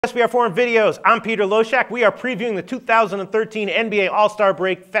SBR Forum videos. I'm Peter Loshak. We are previewing the 2013 NBA All-Star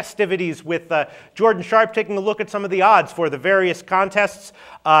Break festivities with Jordan Sharp, taking a look at some of the odds for the various contests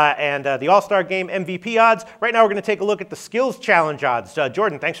and the All-Star Game MVP odds. Right now we're going to take a look at the Skills Challenge odds.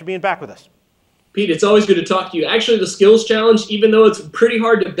 Jordan, thanks for being back with us. Pete, it's always good to talk to you. Actually, the Skills Challenge, even though it's pretty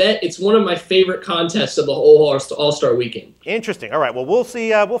hard to bet, it's one of my favorite contests of the whole All-Star Weekend. Interesting. All right, well, we'll see.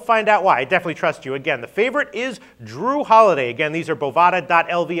 We'll find out why. I definitely trust you. Again, the favorite is Jrue Holiday. Again, these are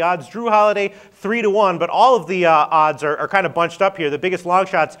Bovada.lv odds. Jrue Holiday, 3-1, but all of the odds are kind of bunched up here. The biggest long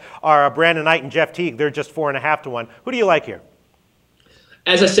shots are Brandon Knight and Jeff Teague. They're just 4.5-1. Who do you like here?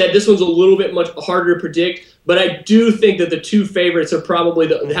 As I said, this one's a little bit much harder to predict, but I do think that the two favorites are probably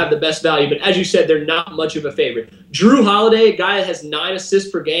have the best value. But as you said, they're not much of a favorite. Jrue Holiday, a guy that has 9 assists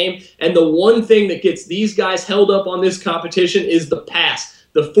per game, and the one thing that gets these guys held up on this competition is the pass.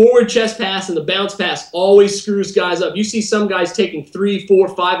 The forward chest pass and the bounce pass always screws guys up. You see some guys taking 3,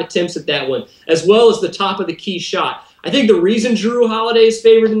 4, 5 attempts at that one, as well as the top of the key shot. I think the reason Jrue Holiday is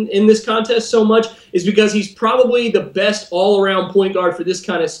favored in this contest so much is because he's probably the best all-around point guard for this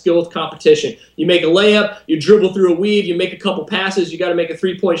kind of skilled competition. You make a layup, you dribble through a weave, you make a couple passes, you got to make a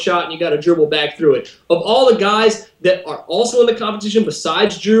three-point shot, and you got to dribble back through it. Of all the guys that are also in the competition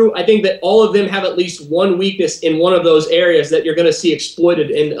besides Jrue, I think that all of them have at least one weakness in one of those areas that you're going to see exploited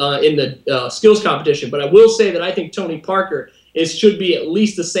in the skills competition. But I will say that I think Tony Parker should be at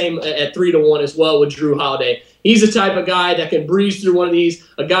least the same at 3-1 as well with Jrue Holiday. He's the type of guy that can breeze through one of these,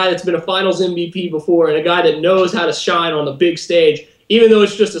 a guy that's been a finals MVP before, and a guy that knows how to shine on the big stage. Even though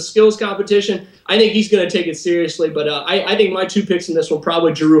it's just a skills competition, I think he's going to take it seriously. But I think my two picks in this one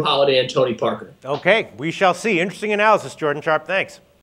probably Jrue Holiday and Tony Parker. Okay, we shall see. Interesting analysis, Jordan Sharp. Thanks.